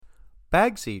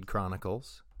Bagseed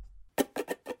Chronicles.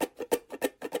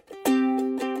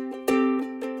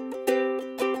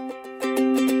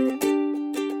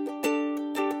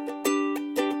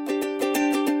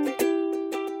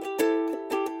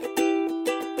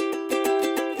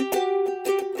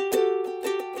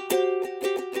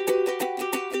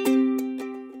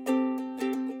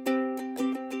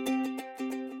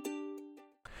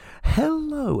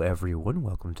 Hello, everyone.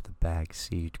 Welcome to the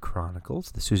Bagseed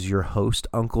Chronicles. This is your host,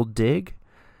 Uncle Dig,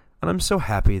 and I'm so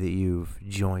happy that you've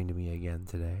joined me again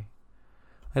today.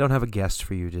 I don't have a guest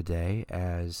for you today,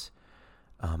 as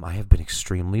I have been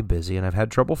extremely busy, and I've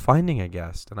had trouble finding a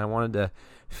guest, and I wanted to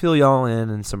fill y'all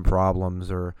in some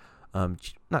problems, or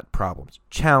not problems,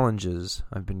 challenges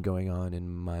I've been going on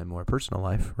in my more personal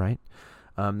life, right?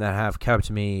 That have kept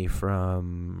me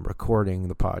from recording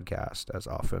the podcast as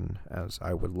often as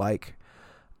I would like.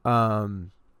 My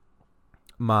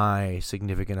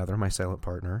significant other, my silent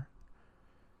partner,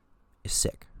 is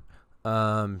sick.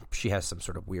 She has some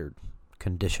sort of weird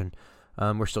condition.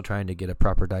 We're still trying to get a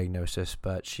proper diagnosis,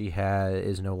 but she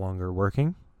is no longer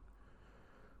working.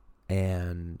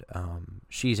 And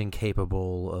she's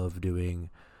incapable of doing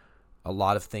a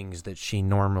lot of things that she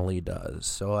normally does.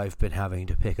 So I've been having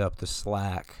to pick up the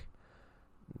slack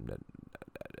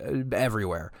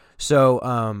everywhere.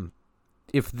 So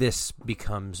if this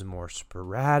becomes more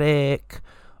sporadic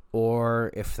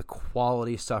or if the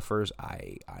quality suffers,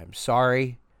 I'm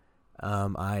sorry.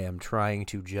 I am trying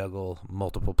to juggle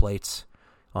multiple plates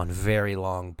on very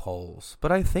long poles,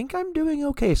 but I think I'm doing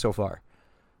okay so far.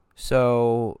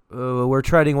 So we're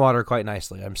treading water quite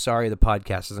nicely. I'm sorry the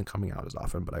podcast isn't coming out as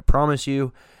often, but I promise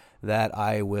you that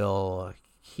I will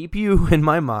keep you in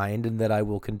my mind and that I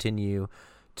will continue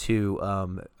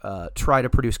to try to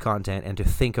produce content and to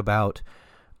think about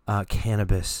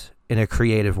cannabis in a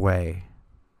creative way.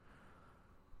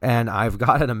 And I've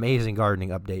got an amazing gardening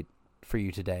update for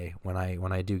you today. When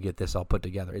I do get this all put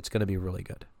together, it's going to be really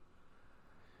good.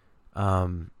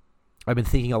 I've been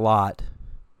thinking a lot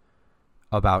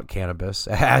about cannabis,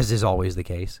 as is always the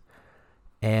case.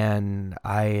 And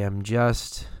I am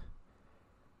just,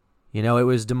 it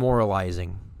was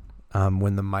demoralizing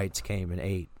when the mites came and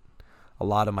ate a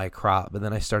lot of my crop. But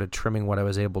then I started trimming what I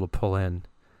was able to pull in.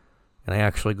 And I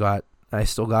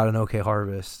still got an okay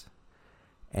harvest.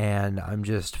 And I'm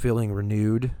just feeling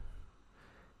renewed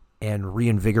and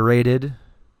reinvigorated.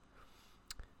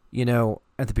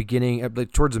 At the beginning,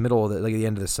 towards the middle of the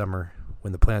end of the summer,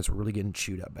 when the plants were really getting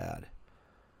chewed up bad.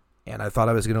 And I thought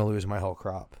I was going to lose my whole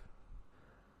crop.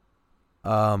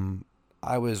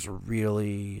 I was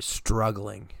really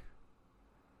struggling.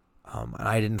 And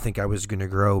I didn't think I was going to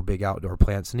grow big outdoor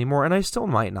plants anymore. And I still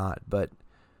might not, but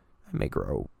I may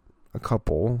grow a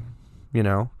couple,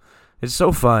 It's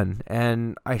so fun.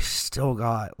 And I still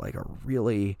got a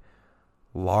really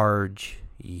large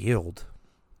yield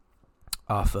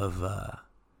off of, the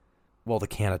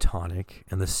Cannatonic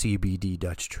and the CBD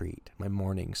Dutch Treat. My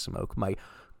morning smoke, my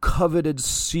coveted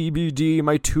CBD,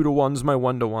 my 2-to-1s, my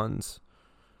 1-to-1s.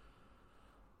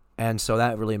 And so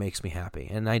that really makes me happy.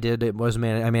 And I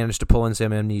managed to pull in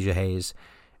some Amnesia Haze,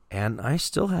 and I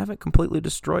still haven't completely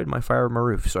destroyed my Fire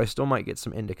Maroof, so I still might get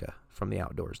some indica from the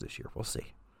outdoors this year. We'll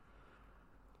see.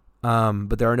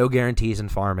 But there are no guarantees in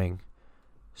farming,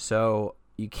 so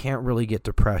you can't really get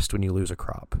depressed when you lose a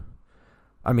crop.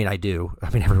 I mean, I do.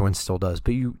 Everyone still does,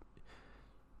 but you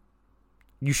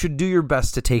should do your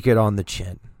best to take it on the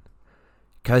chin,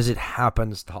 because it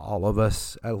happens to all of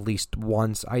us at least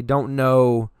once. I don't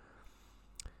know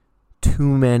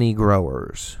too many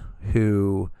growers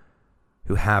who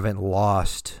haven't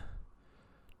lost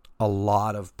a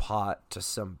lot of pot to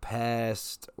some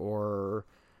pest or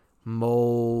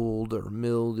mold or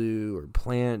mildew or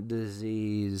plant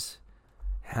disease.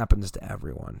 It happens to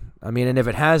everyone. And if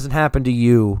it hasn't happened to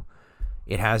you,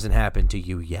 it hasn't happened to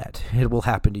you yet. It will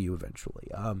happen to you eventually.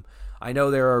 I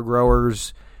know there are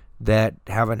growers that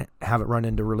haven't run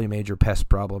into really major pest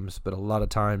problems, but a lot of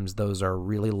times those are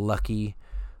really lucky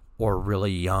or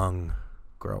really young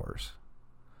growers.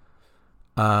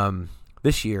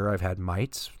 This year I've had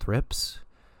mites, thrips,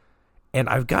 and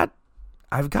I've got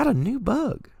a new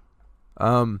bug.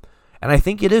 And I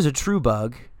think it is a true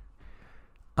bug.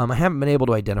 I haven't been able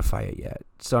to identify it yet,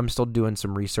 so I'm still doing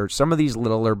some research. Some of these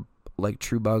littler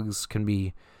true bugs can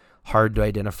be hard to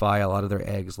identify. A lot of their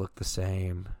eggs look the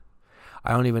same.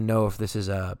 I don't even know if this is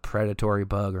a predatory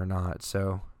bug or not,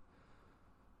 so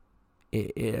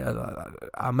maybe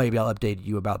I'll update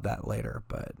you about that later,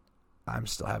 but I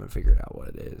still haven't figured out what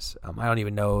it is. I don't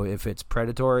even know if it's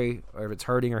predatory or if it's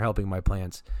hurting or helping my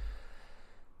plants.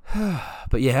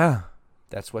 But yeah,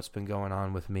 that's what's been going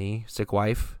on with me. Sick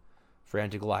wife,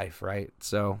 frantic life, right?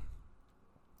 So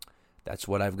that's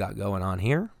what I've got going on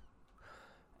here.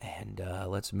 And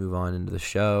let's move on into the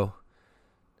show.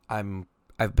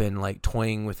 I've been like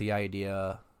toying with the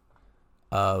idea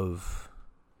of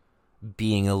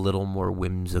being a little more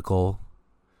whimsical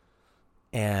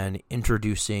and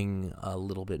introducing a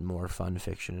little bit more fun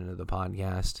fiction into the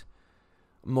podcast,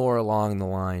 more along the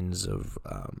lines of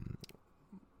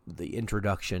the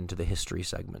introduction to the history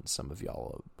segments some of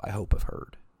y'all, I hope, have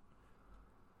heard.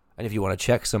 And if you want to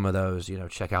check some of those,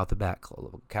 check out the back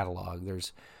catalog.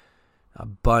 There's a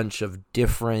bunch of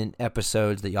different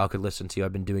episodes that y'all could listen to.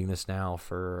 I've been doing this now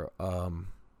for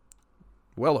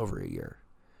well over a year.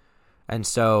 And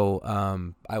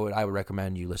so I would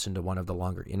recommend you listen to one of the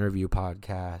longer interview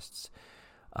podcasts.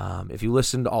 If you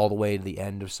listened all the way to the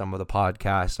end of some of the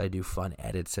podcasts, I do fun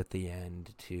edits at the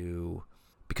end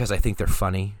because I think they're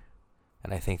funny,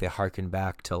 and I think they harken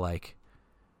back to like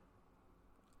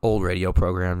old radio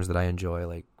programs that I enjoy,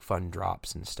 like fun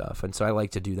drops and stuff. And so I like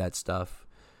to do that stuff.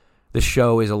 The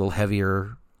show is a little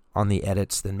heavier on the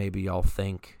edits than maybe y'all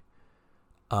think.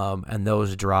 And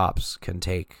those drops can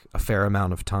take a fair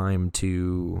amount of time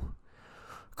to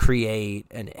create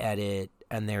and edit,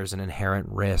 and there's an inherent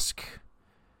risk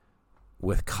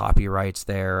with copyrights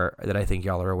there that I think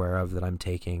y'all are aware of that I'm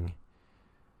taking.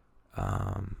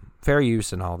 Fair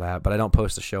use and all that, but I don't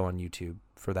post the show on YouTube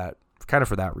for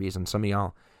that reason. Some of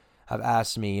y'all have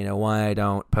asked me, why I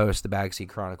don't post the Backseat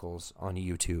Chronicles on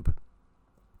YouTube,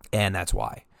 and that's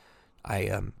why.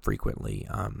 I frequently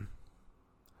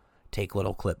take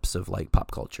little clips of like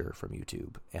pop culture from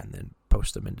YouTube and then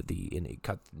post them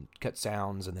cut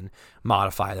sounds and then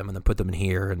modify them and then put them in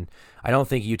here. And I don't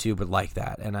think YouTube would like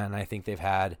that. And I think they've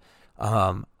had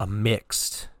a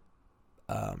mixed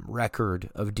record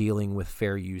of dealing with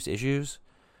fair use issues.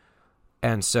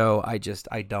 And so I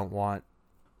don't want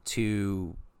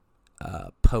to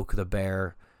poke the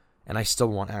bear, and I still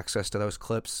want access to those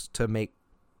clips to make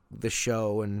the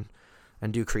show and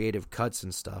do creative cuts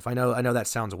and stuff. I know that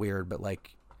sounds weird, but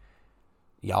like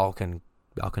y'all can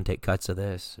take cuts of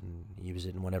this and use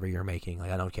it in whatever you're making.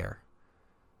 Like, I don't care.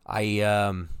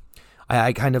 I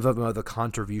kind of have the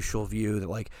controversial view that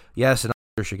like, yes, an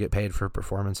actor should get paid for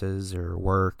performances or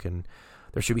work, and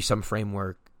there should be some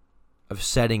framework of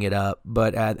setting it up.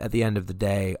 But at the end of the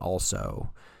day,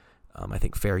 also, I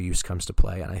think fair use comes to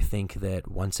play, and I think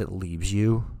that once it leaves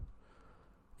you,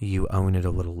 you own it a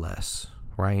little less,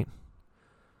 right?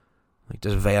 Like,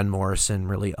 does Van Morrison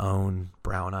really own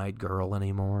Brown Eyed Girl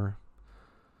anymore?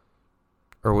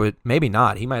 Or maybe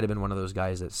not. He might have been one of those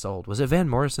guys that sold. Was it Van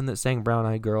Morrison that sang Brown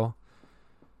Eyed Girl?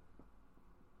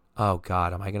 Oh,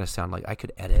 God. Am I going to sound like I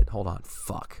could edit? Hold on.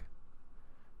 Fuck.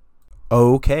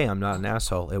 Okay, I'm not an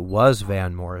asshole. It was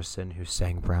Van Morrison who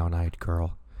sang Brown Eyed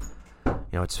Girl.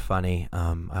 It's funny.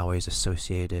 I always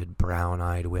associated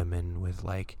brown-eyed women with,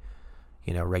 like,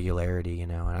 regularity,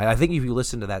 and I think if you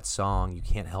listen to that song, you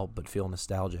can't help but feel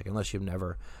nostalgic, unless you've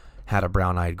never had a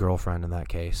brown-eyed girlfriend in that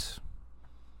case.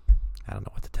 I don't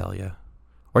know what to tell you.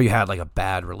 Or you had, like, a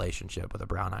bad relationship with a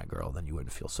brown-eyed girl, then you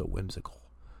wouldn't feel so whimsical.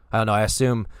 I don't know, I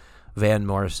assume Van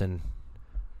Morrison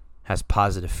has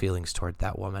positive feelings toward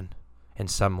that woman in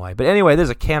some way. But anyway, this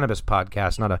is a cannabis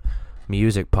podcast, not a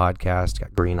music podcast.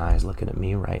 Got green eyes looking at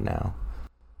me right now.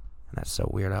 And that's so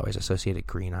weird. I always associated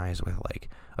green eyes with, like,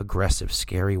 aggressive,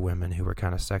 scary women who were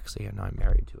kind of sexy, and now I'm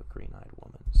married to a green-eyed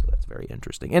woman, so that's very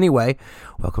interesting. Anyway,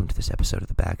 welcome to this episode of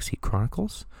the Backseat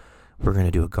Chronicles. We're going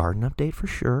to do a garden update for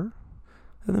sure,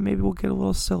 and then maybe we'll get a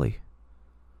little silly.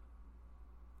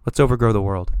 Let's overgrow the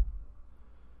world.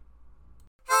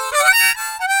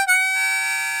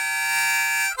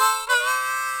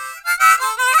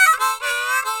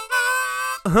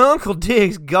 Uncle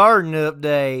Dig's garden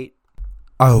update.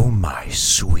 Oh, my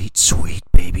sweet, sweet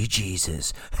baby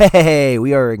Jesus. Hey,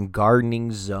 we are in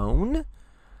gardening zone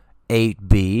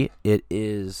 8B. It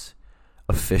is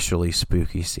officially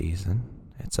spooky season.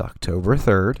 It's October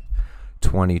 3rd,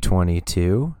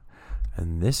 2022.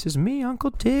 And this is me,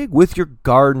 Uncle Dig, with your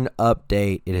garden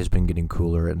update. It has been getting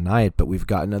cooler at night, but we've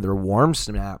got another warm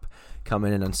snap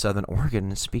coming in on Southern Oregon.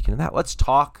 And speaking of that, let's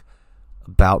talk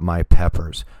about my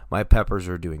peppers. My peppers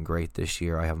are doing great this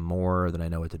year. I have more than I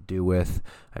know what to do with.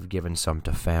 I've given some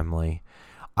to family.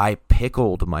 I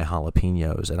pickled my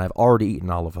jalapenos, and I've already eaten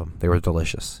all of them. They were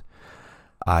delicious.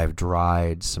 I've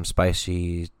dried some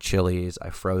spicy chilies.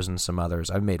 I've frozen some others.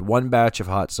 I've made one batch of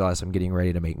hot sauce. I'm getting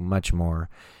ready to make much more.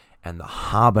 And the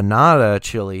habanada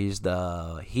chilies,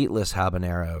 the heatless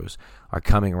habaneros, are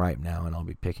coming right now, and I'll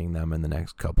be picking them in the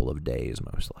next couple of days,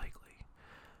 most likely.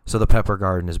 So the pepper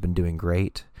garden has been doing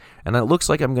great, and it looks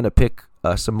like I'm going to pick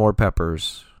some more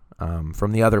peppers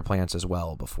from the other plants as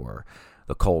well before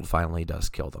the cold finally does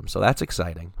kill them. So that's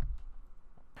exciting.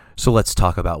 So let's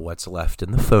talk about what's left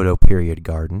in the photo period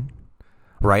garden.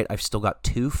 Right, I've still got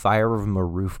 2 Fire of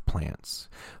Maruf plants,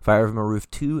 Fire of Maruf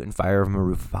 2 and Fire of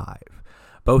Maruf 5.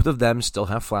 Both of them still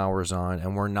have flowers on,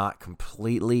 and we're not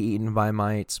completely eaten by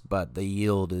mites, but the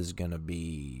yield is going to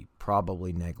be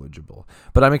probably negligible.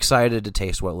 But I'm excited to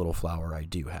taste what little flower I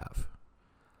do have.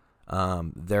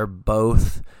 They're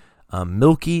both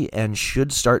milky and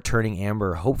should start turning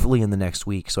amber hopefully in the next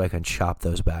week, so I can chop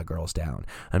those bad girls down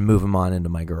and move them on into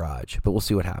my garage. But we'll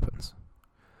see what happens.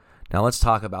 Now let's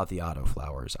talk about the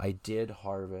autoflowers. I did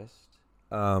harvest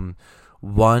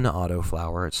one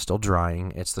autoflower. It's still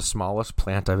drying. It's the smallest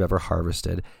plant I've ever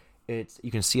harvested.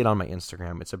 You can see it on my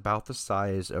Instagram. It's about the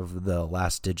size of the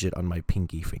last digit on my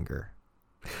pinky finger.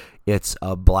 It's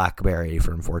a blackberry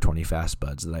from 420 Fast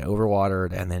Buds that I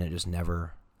overwatered, and then it just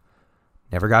never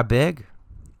got big.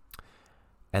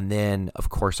 And then, of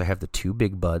course, I have the 2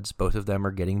 big buds. Both of them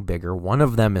are getting bigger. One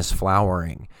of them is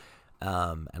flowering,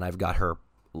 and I've got her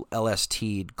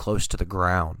LST'd close to the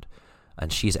ground,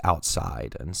 and she's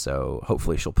outside, and so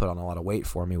hopefully she'll put on a lot of weight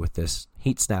for me with this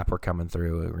heat snapper coming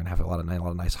through. We're gonna have a lot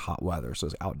of nice hot weather, so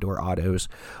those outdoor autos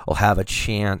will have a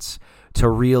chance to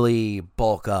really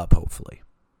bulk up, hopefully.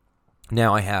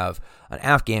 Now I have an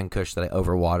Afghan Kush that I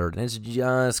overwatered, and it's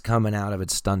just coming out of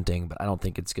its stunting, but I don't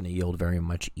think it's going to yield very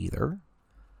much either.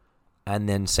 And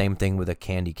then same thing with a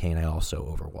candy cane I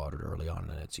also overwatered early on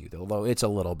in its youth, although it's a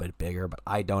little bit bigger, but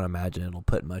I don't imagine it'll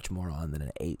put much more on than an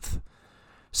eighth.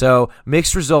 So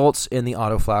mixed results in the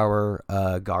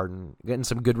autoflower garden, getting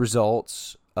some good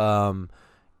results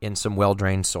in some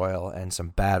well-drained soil and some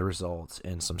bad results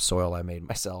in some soil I made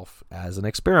myself as an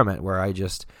experiment where I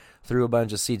just threw a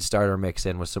bunch of seed starter mix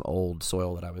in with some old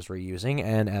soil that I was reusing,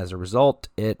 and as a result,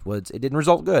 it didn't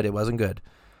result good. It wasn't good.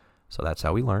 So that's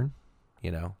how we learn, you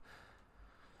know.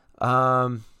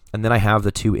 And then I have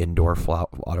the 2 indoor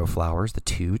autoflowers, the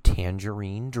 2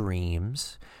 Tangerine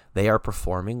Dreams. They are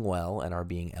performing well and are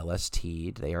being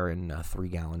LST'd. They are in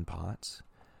 3-gallon pots.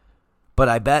 But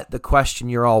I bet the question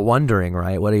you're all wondering,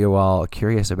 right? What are you all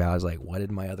curious about is like, what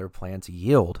did my other plants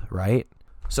yield, right?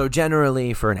 So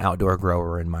generally for an outdoor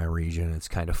grower in my region, it's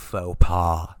kind of faux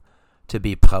pas to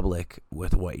be public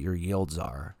with what your yields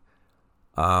are.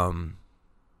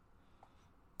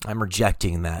 I'm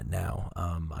rejecting that now.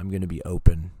 I'm going to be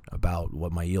open about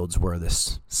what my yields were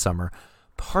this summer,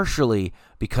 partially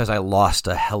because I lost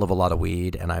a hell of a lot of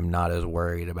weed, and I'm not as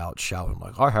worried about shouting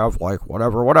like, I have like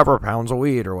whatever pounds of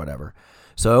weed or whatever.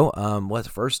 So let's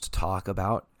first talk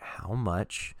about how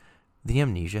much the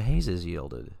Amnesia Hazes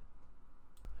yielded.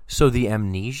 So the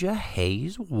Amnesia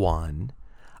Haze 1,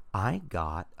 I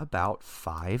got about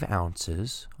 5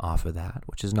 ounces off of that,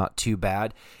 which is not too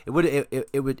bad. It would have.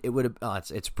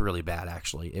 It's really bad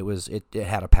actually. It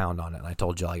had a pound on it, and I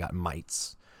told you I got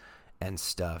mites and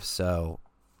stuff, so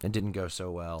it didn't go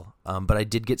so well. But I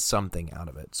did get something out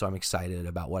of it, so I'm excited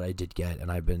about what I did get, and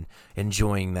I've been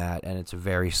enjoying that, and it's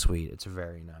very sweet. It's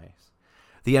very nice.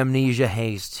 The Amnesia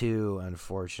Haze 2,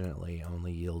 unfortunately,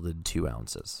 only yielded 2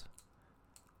 ounces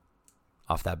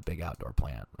off that big outdoor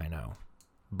plant. I know.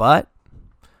 But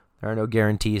there are no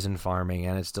guarantees in farming,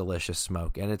 and it's delicious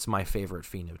smoke, and it's my favorite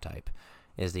phenotype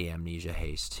is the Amnesia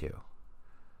Haze 2.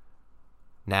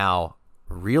 Now,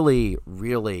 really,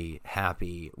 really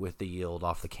happy with the yield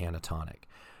off the Cannatonic.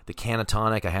 The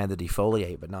Cannatonic, I had to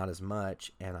defoliate, but not as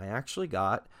much, and I actually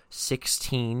got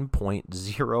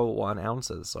 16.01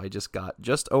 ounces, so I just got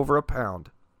just over a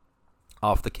pound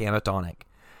off the Cannatonic.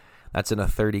 That's in a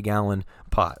 30-gallon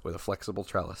pot with a flexible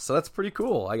trellis. So that's pretty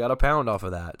cool. I got a pound off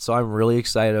of that. So I'm really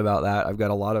excited about that. I've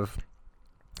got a lot of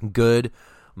good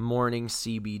morning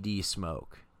CBD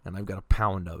smoke, and I've got a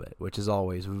pound of it, which is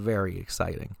always very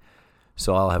exciting.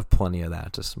 So I'll have plenty of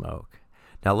that to smoke.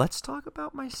 Now let's talk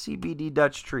about my CBD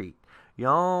Dutch treat.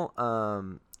 Y'all,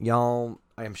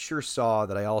 I am sure saw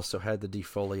that I also had to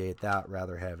defoliate that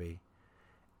rather heavy.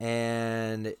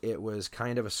 And it was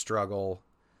kind of a struggle.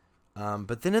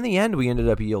 But then in the end, we ended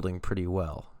up yielding pretty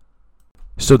well.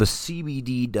 So the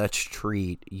CBD Dutch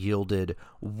treat yielded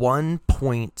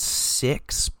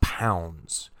 1.6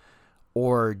 pounds,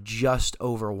 or just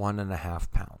over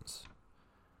 1.5 pounds.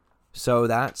 So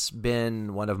that's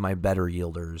been one of my better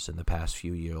yielders in the past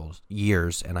few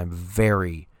years, and I'm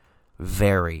very,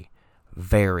 very,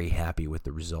 very happy with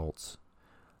the results.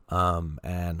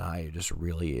 And I just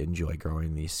really enjoy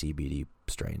growing these CBD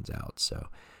strains out. So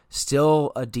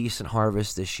still a decent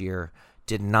harvest this year.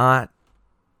 Did not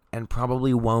and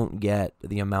probably won't get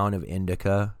the amount of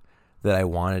indica that I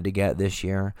wanted to get this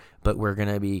year, but we're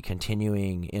going to be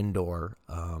continuing indoor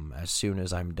as soon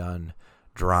as I'm done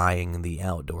drying the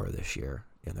outdoor this year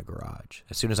in the garage.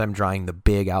 As soon as I'm drying the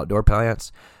big outdoor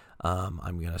plants, I'm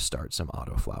going to start some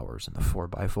autoflowers in the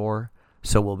 4x4.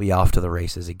 So we'll be off to the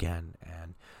races again.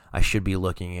 And I should be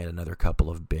looking at another couple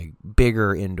of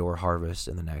bigger indoor harvests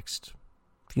in the next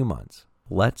few months.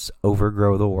 Let's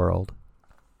overgrow the world.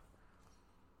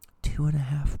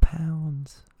 2.5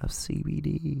 pounds of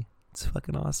CBD. It's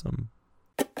fucking awesome.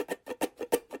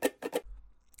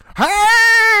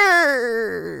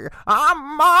 Hey,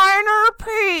 I'm Miner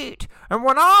Pete, and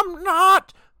when I'm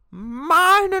not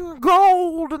mining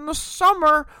gold in the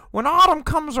summer, when autumn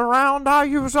comes around, I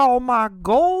use all my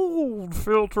gold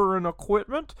filtering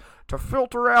equipment to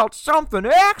filter out something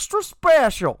extra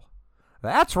special.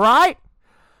 That's right.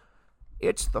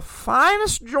 It's the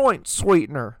finest joint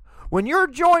sweetener. When your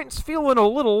joint's feeling a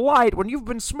little light, when you've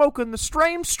been smoking the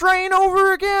same strain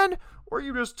over again, or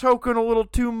you just toking a little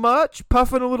too much,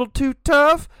 puffing a little too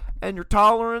tough, and your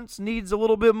tolerance needs a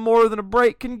little bit more than a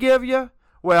break can give you,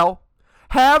 well,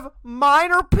 have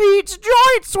Miner Pete's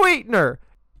joint sweetener.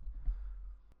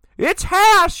 It's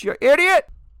hash, you idiot.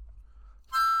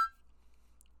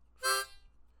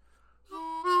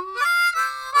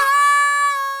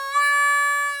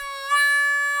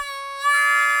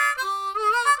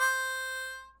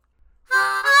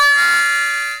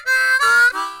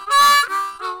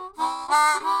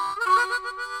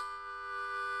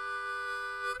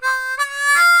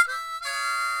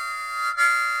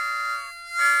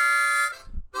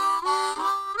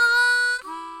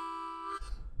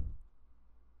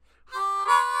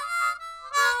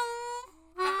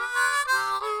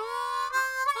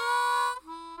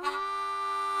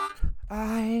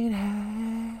 I ain't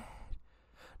had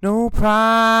no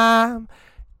prime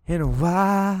in a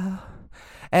while,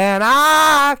 and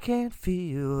I can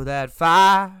feel that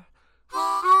fire.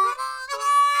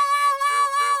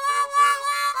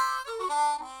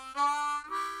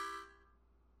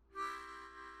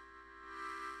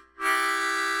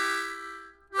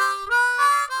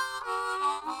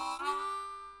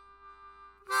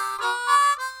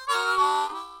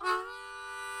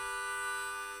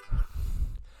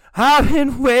 I've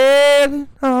been wailing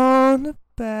on the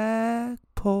back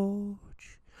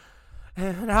porch,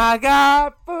 and I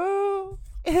got food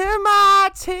in my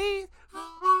teeth.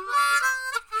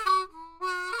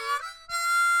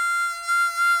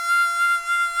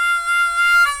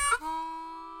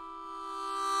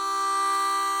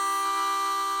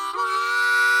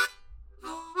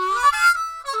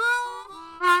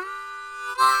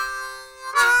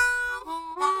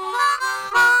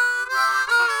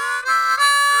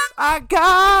 I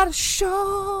got a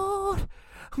short,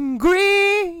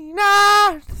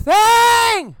 green-eyed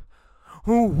thing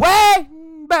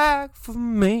waiting back for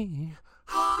me.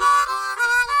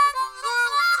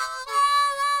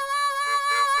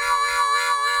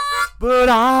 But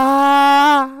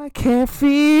I can't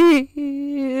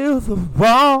feel the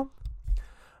warmth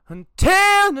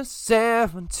until the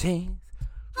 17th.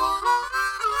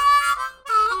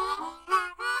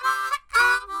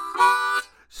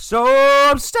 So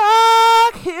I'm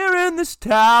stuck here in this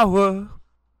tower.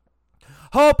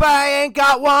 Hope I ain't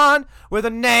got one with a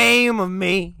name of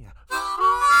me.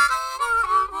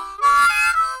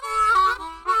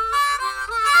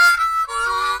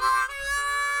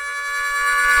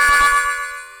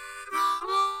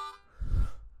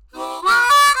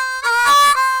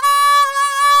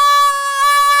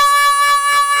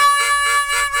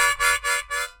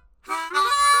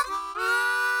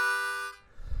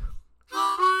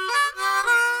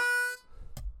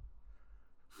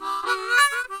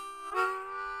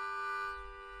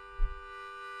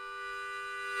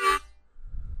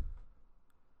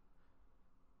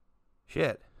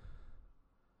 Shit.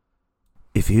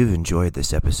 If you've enjoyed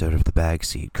this episode of the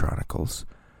Bagseed Chronicles,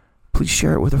 please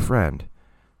share it with a friend.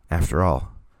 After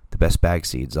all, the best bag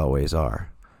seeds always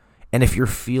are. And if you're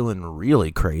feeling really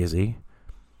crazy,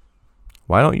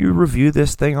 why don't you review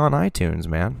this thing on iTunes,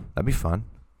 man? That'd be fun.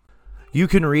 You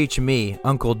can reach me,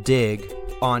 Uncle Dig,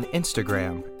 on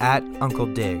Instagram at Uncle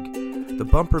Dig. The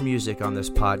bumper music on this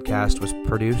podcast was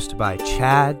produced by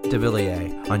Chad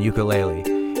DeVilliers on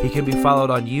ukulele. He can be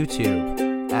followed on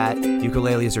YouTube at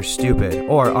Ukuleles Are Stupid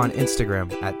or on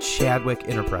Instagram at Chadwick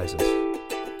Enterprises.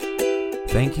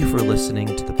 Thank you for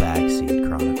listening to the Bagseed